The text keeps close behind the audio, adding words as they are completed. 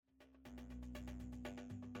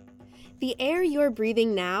The air you're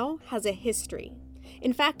breathing now has a history.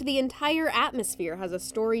 In fact, the entire atmosphere has a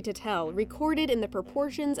story to tell, recorded in the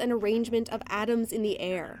proportions and arrangement of atoms in the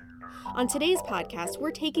air. On today's podcast,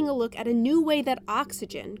 we're taking a look at a new way that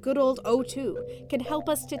oxygen, good old O2, can help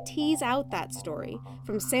us to tease out that story,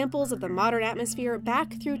 from samples of the modern atmosphere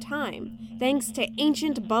back through time, thanks to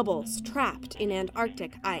ancient bubbles trapped in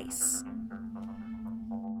Antarctic ice.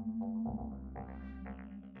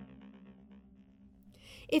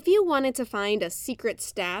 If you wanted to find a secret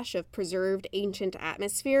stash of preserved ancient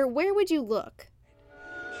atmosphere, where would you look?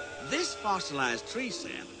 This fossilized tree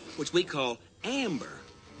sap, which we call amber,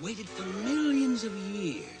 waited for millions of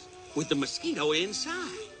years with the mosquito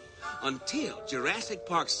inside until Jurassic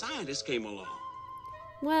Park scientists came along.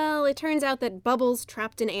 Well, it turns out that bubbles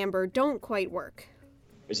trapped in amber don't quite work.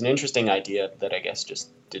 It was an interesting idea that I guess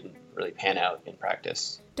just didn't really pan out in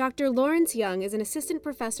practice. Dr. Lawrence Young is an assistant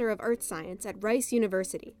professor of earth science at Rice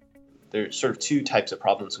University. There's sort of two types of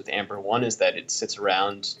problems with amber. One is that it sits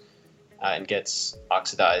around and gets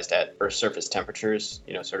oxidized at Earth's surface temperatures,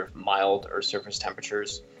 sort of mild Earth's surface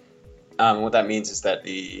temperatures. What that means is that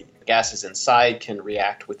the gases inside can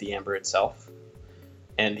react with the amber itself.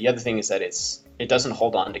 And the other thing is that it doesn't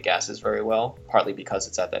hold on to gases very well, partly because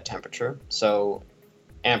it's at that temperature. So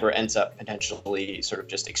amber ends up potentially sort of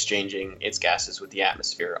just exchanging its gases with the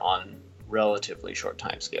atmosphere on relatively short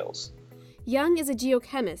timescales. Young is a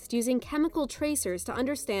geochemist using chemical tracers to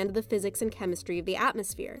understand the physics and chemistry of the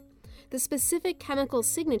atmosphere. The specific chemical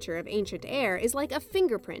signature of ancient air is like a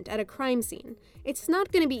fingerprint at a crime scene. It's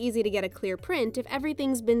not going to be easy to get a clear print if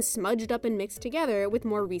everything's been smudged up and mixed together with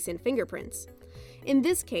more recent fingerprints. In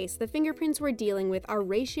this case, the fingerprints we're dealing with are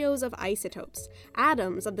ratios of isotopes,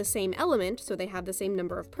 atoms of the same element, so they have the same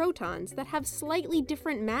number of protons, that have slightly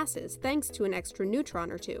different masses thanks to an extra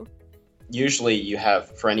neutron or two. Usually you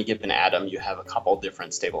have, for any given atom, you have a couple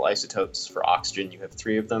different stable isotopes. For oxygen, you have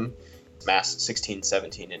 3 of them, mass 16,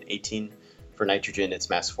 17, and 18. For nitrogen,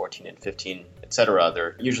 it's mass 14 and 15, etc.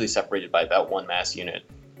 They're usually separated by about 1 mass unit,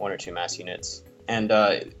 1 or 2 mass units. And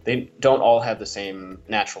they don't all have the same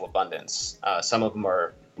natural abundance. Some of them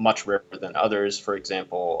are much rarer than others. For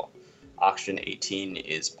example, oxygen 18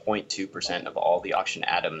 is 0.2% of all the oxygen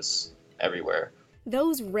atoms everywhere.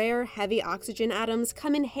 Those rare heavy oxygen atoms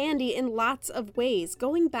come in handy in lots of ways,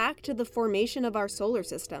 going back to the formation of our solar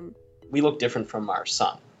system. We look different from our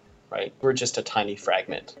sun, right? We're just a tiny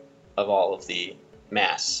fragment of all of the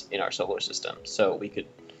mass in our solar system. So we could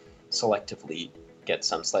selectively get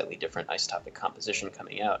some slightly different isotopic composition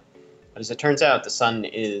coming out. But as it turns out, the sun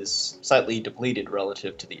is slightly depleted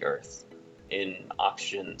relative to the Earth in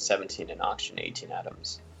oxygen 17 and oxygen 18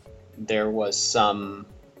 atoms. There was some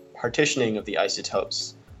partitioning of the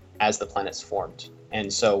isotopes as the planets formed.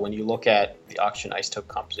 And so when you look at the oxygen isotope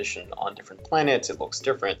composition on different planets, it looks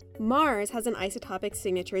different. Mars has an isotopic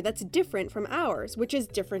signature that's different from ours, which is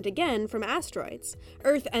different again from asteroids.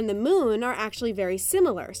 Earth and the Moon are actually very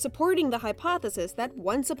similar, supporting the hypothesis that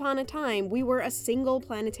once upon a time we were a single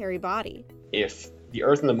planetary body. If the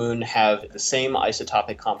Earth and the Moon have the same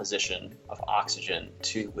isotopic composition of oxygen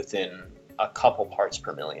to within a couple parts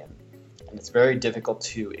per million, and it's very difficult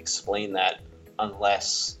to explain that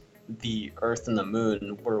unless the Earth and the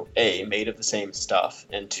Moon were A, made of the same stuff,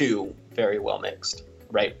 and 2, very well mixed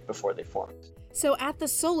right before they formed. So at the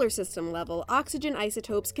solar system level, oxygen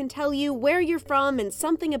isotopes can tell you where you're from and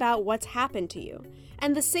something about what's happened to you.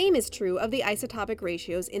 And the same is true of the isotopic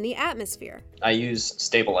ratios in the atmosphere. I use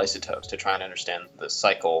stable isotopes to try and understand the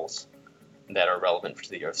cycles that are relevant to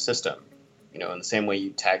the Earth system. In the same way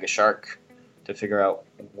you tag a shark to figure out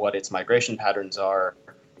what its migration patterns are,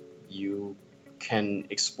 you can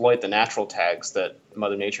exploit the natural tags that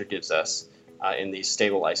Mother Nature gives us in these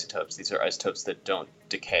stable isotopes. These are isotopes that don't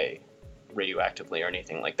decay radioactively or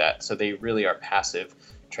anything like that. So they really are passive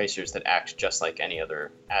tracers that act just like any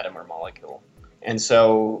other atom or molecule. And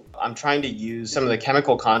so I'm trying to use some of the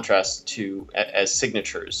chemical contrasts as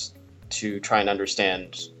signatures to try and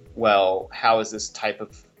understand, well, how is this type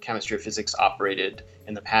of chemistry or physics operated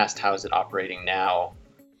in the past? How is it operating now?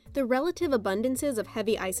 The relative abundances of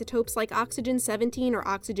heavy isotopes like oxygen 17 or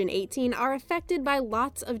oxygen 18 are affected by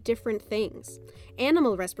lots of different things.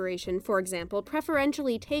 Animal respiration, for example,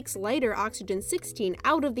 preferentially takes lighter oxygen 16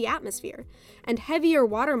 out of the atmosphere, and heavier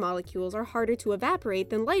water molecules are harder to evaporate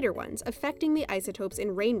than lighter ones, affecting the isotopes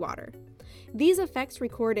in rainwater. These effects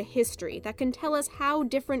record a history that can tell us how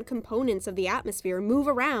different components of the atmosphere move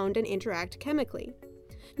around and interact chemically.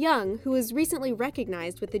 Young, who was recently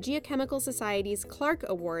recognized with the Geochemical Society's Clark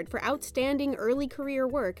Award for outstanding early career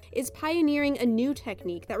work, is pioneering a new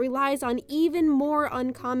technique that relies on even more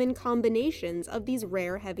uncommon combinations of these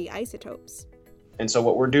rare heavy isotopes. And so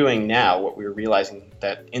what we're doing now, what we're realizing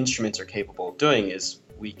that instruments are capable of doing, is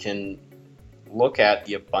we can look at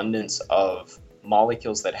the abundance of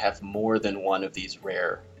molecules that have more than one of these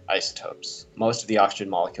rare isotopes. Most of the oxygen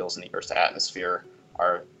molecules in the Earth's atmosphere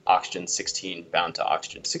are oxygen-16 bound to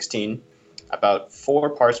oxygen-16. About 4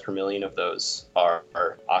 parts per million of those are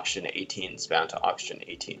oxygen-18s bound to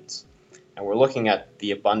oxygen-18s. And we're looking at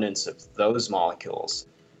the abundance of those molecules.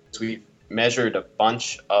 So we've measured a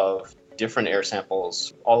bunch of different air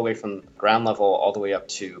samples all the way from ground level all the way up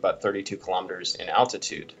to about 32 kilometers in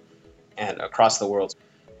altitude and across the world.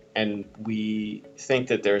 And we think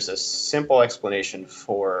that there's a simple explanation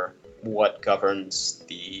for what governs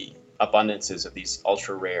the abundances of these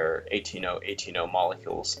ultra-rare 18O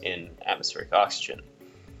molecules in atmospheric oxygen.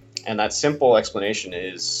 And that simple explanation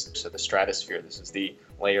is the stratosphere. This is the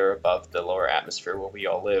layer above the lower atmosphere where we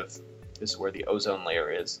all live. This is where the ozone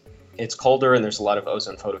layer is. It's colder and there's a lot of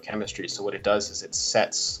ozone photochemistry. So what it does is it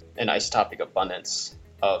sets an isotopic abundance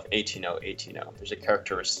of 18O. There's a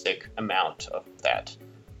characteristic amount of that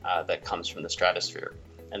that comes from the stratosphere.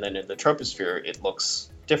 And then in the troposphere, it looks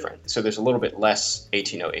different. So there's a little bit less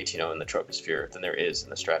 18O in the troposphere than there is in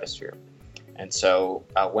the stratosphere. And so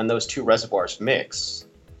when those two reservoirs mix,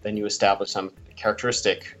 then you establish some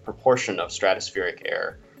characteristic proportion of stratospheric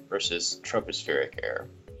air versus tropospheric air.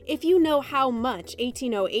 If you know how much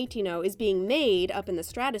 18O is being made up in the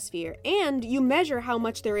stratosphere, and you measure how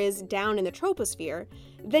much there is down in the troposphere,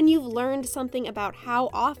 then you've learned something about how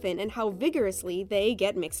often and how vigorously they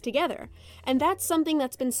get mixed together. And that's something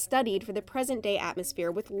that's been studied for the present-day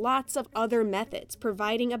atmosphere with lots of other methods,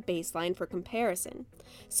 providing a baseline for comparison.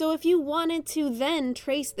 So if you wanted to then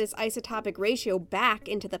trace this isotopic ratio back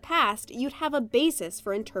into the past, you'd have a basis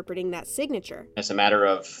for interpreting that signature. It's a matter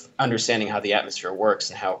of understanding how the atmosphere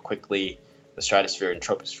works and how quickly the stratosphere and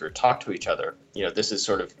troposphere talk to each other. This is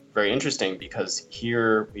sort of very interesting because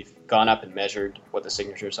here we've gone up and measured what the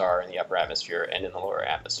signatures are in the upper atmosphere and in the lower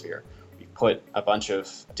atmosphere. We put a bunch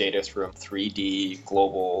of data through a 3D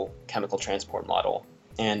global chemical transport model.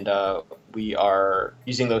 And we are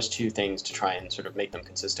using those two things to try and sort of make them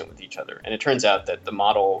consistent with each other. And it turns out that the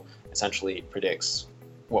model essentially predicts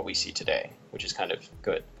what we see today, which is kind of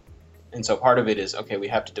good. And so part of it is, okay, we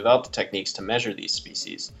have to develop the techniques to measure these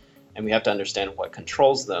species, and we have to understand what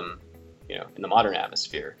controls them, in the modern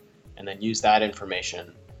atmosphere, and then use that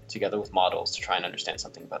information together with models to try and understand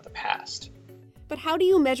something about the past. But how do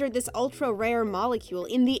you measure this ultra-rare molecule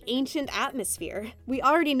in the ancient atmosphere? We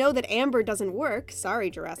already know that amber doesn't work, sorry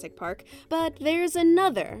Jurassic Park, but there's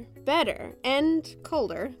another, better, and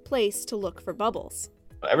colder place to look for bubbles.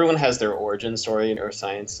 Everyone has their origin story in earth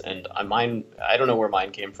science, and I don't know where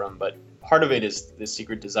mine came from, but part of it is the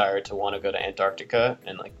secret desire to want to go to Antarctica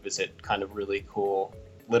and visit kind of really cool,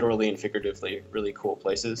 literally and figuratively, really cool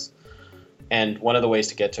places. And one of the ways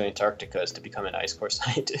to get to Antarctica is to become an ice core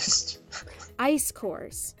scientist. Ice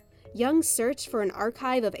cores. Young's search for an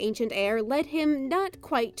archive of ancient air led him not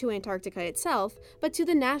quite to Antarctica itself, but to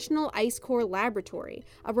the National Ice Core Laboratory,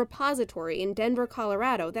 a repository in Denver,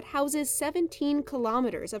 Colorado that houses 17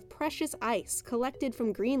 kilometers of precious ice collected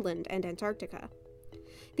from Greenland and Antarctica.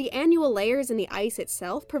 The annual layers in the ice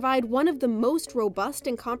itself provide one of the most robust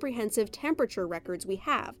and comprehensive temperature records we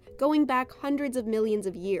have, going back hundreds of millions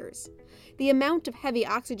of years. The amount of heavy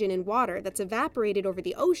oxygen in water that's evaporated over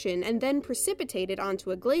the ocean and then precipitated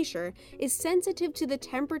onto a glacier is sensitive to the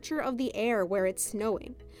temperature of the air where it's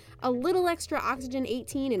snowing. A little extra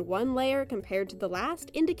oxygen-18 in one layer compared to the last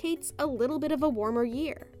indicates a little bit of a warmer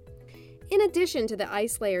year. In addition to the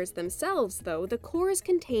ice layers themselves, though, the cores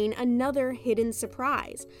contain another hidden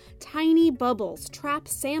surprise. Tiny bubbles trap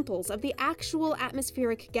samples of the actual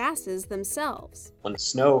atmospheric gases themselves. When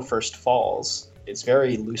snow first falls, it's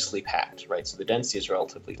very loosely packed, right? So the density is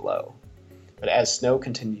relatively low. But as snow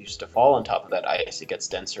continues to fall on top of that ice, it gets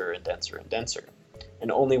denser and denser and denser. And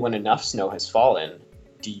only when enough snow has fallen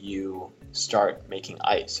do you start making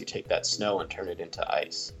ice. You take that snow and turn it into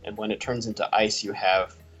ice. And when it turns into ice, you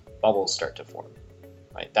have bubbles start to form,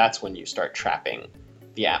 right? That's when you start trapping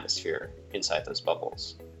the atmosphere inside those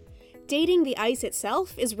bubbles. Dating the ice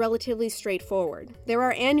itself is relatively straightforward. There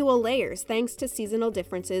are annual layers thanks to seasonal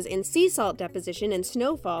differences in sea salt deposition and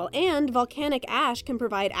snowfall, and volcanic ash can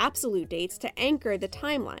provide absolute dates to anchor the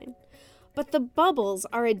timeline. But the bubbles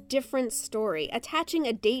are a different story. Attaching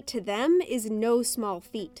a date to them is no small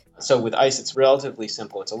feat. So with ice, it's relatively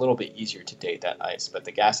simple. It's a little bit easier to date that ice, but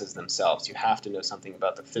the gases themselves, you have to know something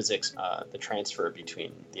about the physics, the transfer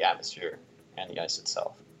between the atmosphere and the ice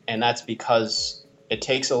itself. And that's because it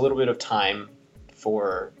takes a little bit of time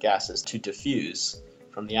for gases to diffuse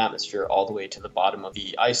from the atmosphere all the way to the bottom of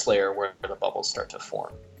the ice layer where the bubbles start to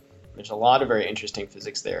form. There's a lot of very interesting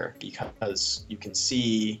physics there because you can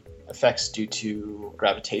see effects due to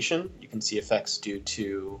gravitation, you can see effects due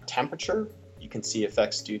to temperature, you can see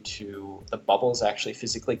effects due to the bubbles actually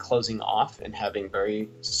physically closing off and having very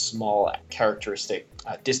small characteristic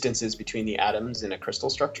distances between the atoms in a crystal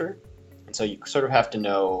structure. And so you sort of have to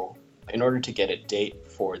know, in order to get a date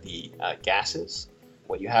for the gases,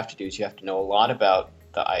 what you have to do is you have to know a lot about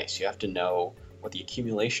the ice. You have to know what the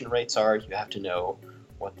accumulation rates are. You have to know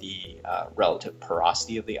what the relative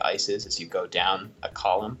porosity of the ice is as you go down a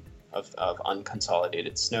column of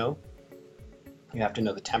unconsolidated snow. You have to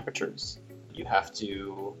know the temperatures. You have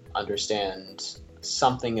to understand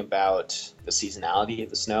something about the seasonality of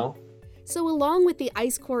the snow. So along with the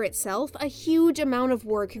ice core itself, a huge amount of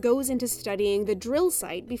work goes into studying the drill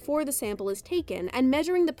site before the sample is taken and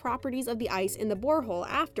measuring the properties of the ice in the borehole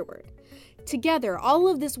afterward. Together, all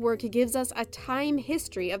of this work gives us a time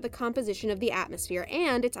history of the composition of the atmosphere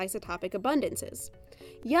and its isotopic abundances.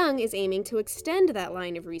 Young is aiming to extend that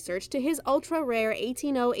line of research to his ultra-rare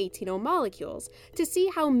 18O molecules to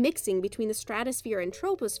see how mixing between the stratosphere and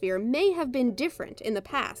troposphere may have been different in the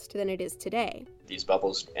past than it is today. These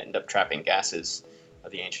bubbles end up trapping gases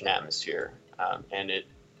of the ancient atmosphere, and it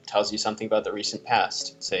tells you something about the recent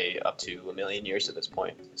past, say up to 1 million years at this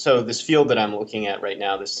point. So this field that I'm looking at right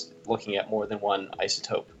now, this looking at more than one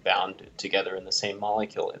isotope bound together in the same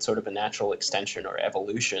molecule, it's sort of a natural extension or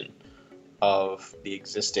evolution of the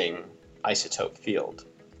existing isotope field,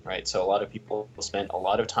 right? So a lot of people spent a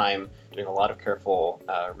lot of time doing a lot of careful,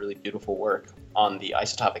 really beautiful work on the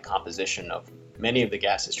isotopic composition of many of the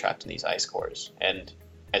gases trapped in these ice cores. And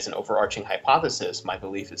as an overarching hypothesis, my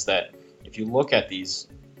belief is that if you look at these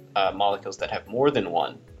molecules that have more than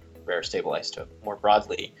one rare stable isotope more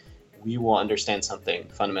broadly, we will understand something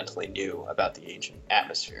fundamentally new about the ancient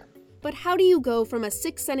atmosphere. But how do you go from a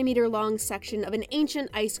 6 centimeter long section of an ancient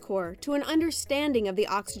ice core to an understanding of the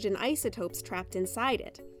oxygen isotopes trapped inside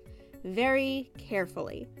it? Very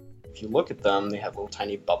carefully. If you look at them, they have little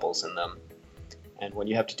tiny bubbles in them. And what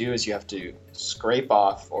you have to do is you have to scrape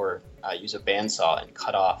off or use a bandsaw and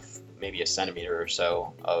cut off maybe 1 centimeter or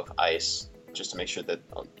so of ice just to make sure that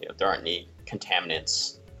there aren't any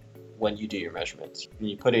contaminants when you do your measurements. And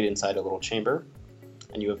you put it inside a little chamber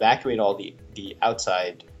and you evacuate all the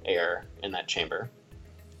outside air in that chamber,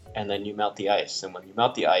 and then you melt the ice. And when you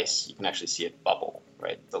melt the ice, you can actually see it bubble,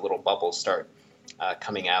 right? The little bubbles start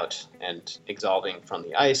coming out and exsolving from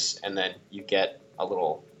the ice, and then you get a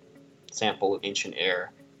little sample of ancient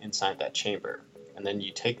air inside that chamber. And then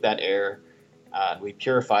you take that air, we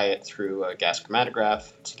purify it through a gas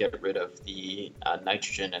chromatograph to get rid of the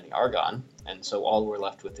nitrogen and the argon, and so all we're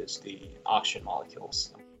left with is the oxygen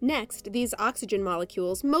molecules. Next, these oxygen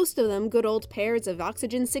molecules, most of them good old pairs of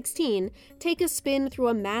oxygen-16, take a spin through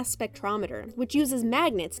a mass spectrometer, which uses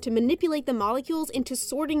magnets to manipulate the molecules into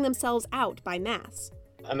sorting themselves out by mass.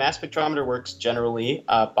 A mass spectrometer works generally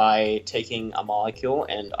by taking a molecule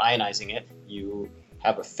and ionizing it. You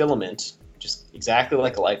have a filament, just exactly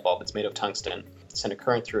like a light bulb. It's made of tungsten. Send a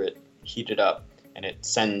current through it, heat it up, and it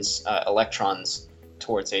sends electrons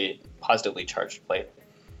towards a positively charged plate.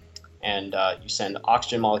 And you send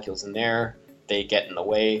oxygen molecules in there. They get in the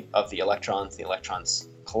way of the electrons. The electrons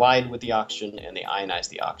collide with the oxygen, and they ionize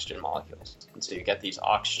the oxygen molecules. And so you get these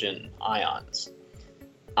oxygen ions.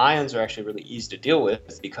 Ions are actually really easy to deal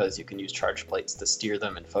with because you can use charged plates to steer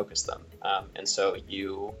them and focus them. And so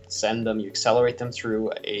you send them, you accelerate them through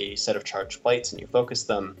a set of charged plates, and you focus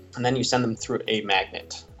them, and then you send them through a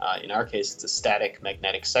magnet. In our case, it's a static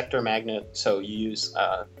magnetic sector magnet. So you use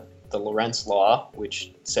the Lorentz law,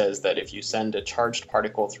 which says that if you send a charged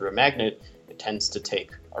particle through a magnet, it tends to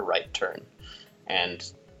take a right turn. And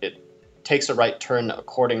it takes a right turn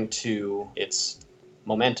according to its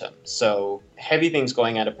momentum. So heavy things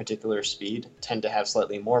going at a particular speed tend to have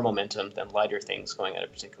slightly more momentum than lighter things going at a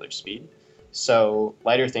particular speed. So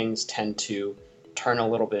lighter things tend to turn a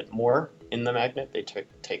little bit more in the magnet. They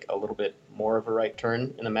take a little bit more of a right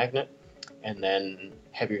turn in the magnet. And then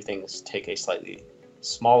heavier things take a slightly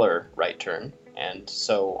smaller right turn. And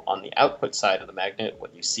so on the output side of the magnet,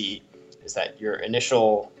 what you see is that your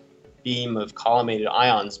initial beam of collimated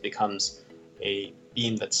ions becomes a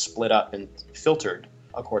beam that's split up and filtered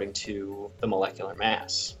according to the molecular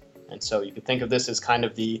mass. And so you could think of this as kind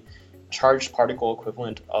of the charged particle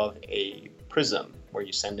equivalent of a prism, where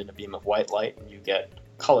you send in a beam of white light and you get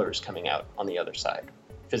colors coming out on the other side.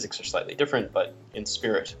 Physics are slightly different, but in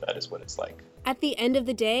spirit, that is what it's like. At the end of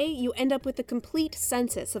the day, you end up with a complete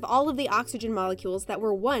census of all of the oxygen molecules that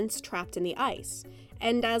were once trapped in the ice.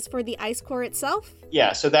 And as for the ice core itself?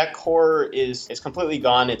 Yeah, so that core is completely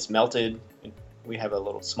gone. It's melted. We have a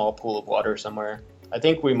little small pool of water somewhere I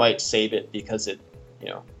think we might save it because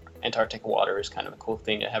Antarctic water is kind of a cool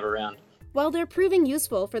thing to have around. While they're proving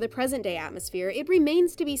useful for the present-day atmosphere, it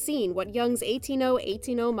remains to be seen what Young's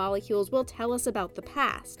 18O molecules will tell us about the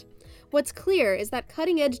past. What's clear is that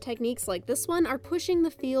cutting-edge techniques like this one are pushing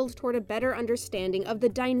the field toward a better understanding of the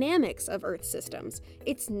dynamics of Earth systems.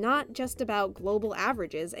 It's not just about global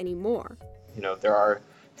averages anymore. There are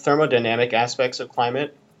thermodynamic aspects of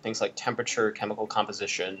climate, things like temperature, chemical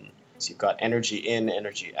composition. So you've got energy in,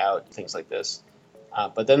 energy out, things like this.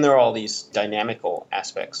 But then there are all these dynamical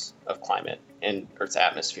aspects of climate and Earth's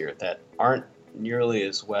atmosphere that aren't nearly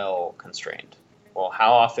as well constrained. Well,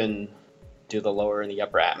 how often do the lower and the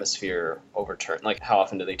upper atmosphere overturn? Like, how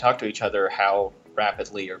often do they talk to each other? How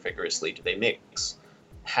rapidly or vigorously do they mix?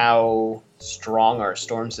 How strong are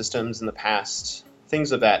storm systems in the past?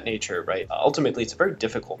 Things of that nature, right? Ultimately, it's a very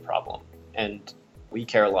difficult problem. And we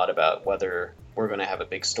care a lot about whether we're going to have a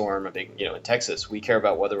big storm, in Texas, we care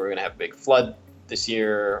about whether we're going to have a big flood this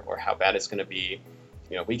year or how bad it's going to be.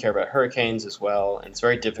 We care about hurricanes as well, and it's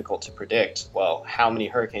very difficult to predict, how many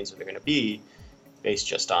hurricanes are there going to be based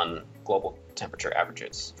just on global temperature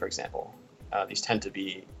averages, for example. These tend to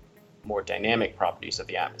be more dynamic properties of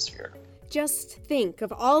the atmosphere. Just think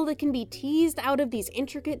of all that can be teased out of these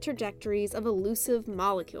intricate trajectories of elusive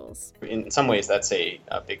molecules. In some ways, that's a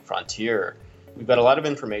big frontier. We've got a lot of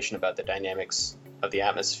information about the dynamics of the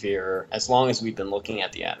atmosphere as long as we've been looking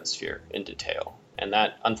at the atmosphere in detail. And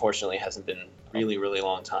that, unfortunately, hasn't been really, really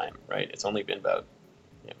long time, right? It's only been about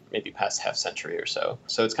maybe past half century or so.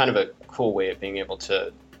 So it's kind of a cool way of being able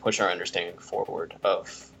to push our understanding forward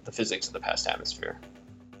of the physics of the past atmosphere.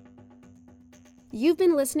 You've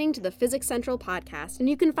been listening to the PhysicsCentral podcast, and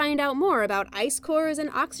you can find out more about ice cores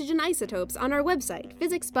and oxygen isotopes on our website,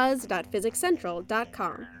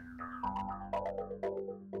 physicsbuzz.physicscentral.com.